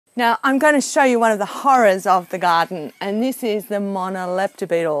Now I'm going to show you one of the horrors of the garden, and this is the Monolepta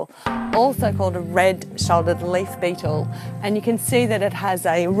Beetle, also called a red-shouldered leaf beetle. And you can see that it has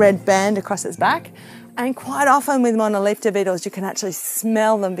a red band across its back, and quite often with Monolepta beetles you can actually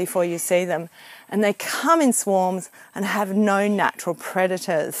smell them before you see them, and they come in swarms and have no natural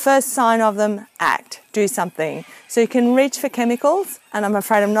predators. First sign of them, act, do something. So you can reach for chemicals, and I'm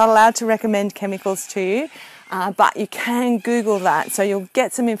afraid I'm not allowed to recommend chemicals to you. But you can Google that, so you'll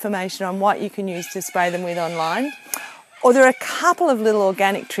get some information on what you can use to spray them with online. Or there are a couple of little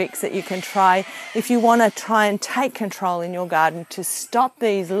organic tricks that you can try if you want to try and take control in your garden to stop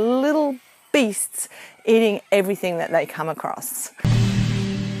these little beasts eating everything that they come across.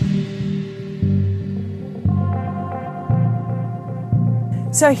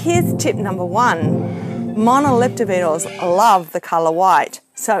 So here's tip number one. Monolepta beetles love the colour white.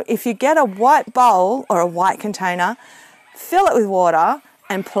 So if you get a white bowl or a white container, fill it with water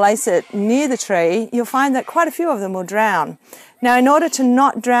and place it near the tree, you'll find that quite a few of them will drown. Now, in order to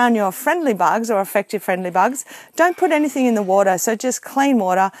not drown your friendly bugs or effective friendly bugs, don't put anything in the water, so just clean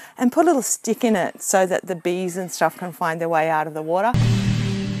water and put a little stick in it so that the bees and stuff can find their way out of the water.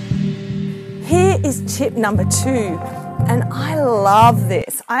 Here is tip number two. And I love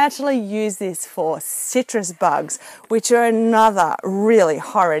this. I actually use this for citrus bugs, which are another really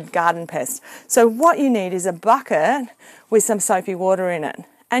horrid garden pest. So what you need is a bucket with some soapy water in it.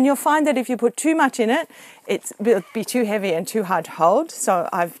 And you'll find that if you put too much in it, it'll be too heavy and too hard to hold. So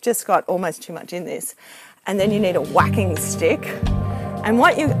I've just got almost too much in this. And then you need a whacking stick. And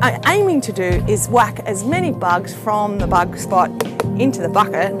what you are aiming to do is whack as many bugs from the bug spot into the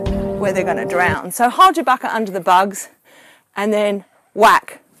bucket where they're going to drown. So hold your bucket under the bugs and then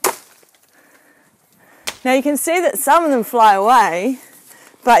whack. Now you can see that some of them fly away,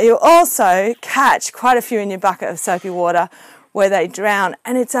 but you'll also catch quite a few in your bucket of soapy water where they drown.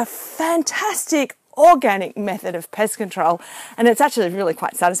 And it's a fantastic organic method of pest control, and it's actually really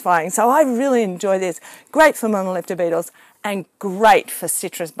quite satisfying. So I really enjoy this. Great for Monolepta beetles and great for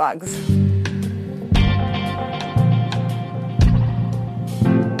citrus bugs.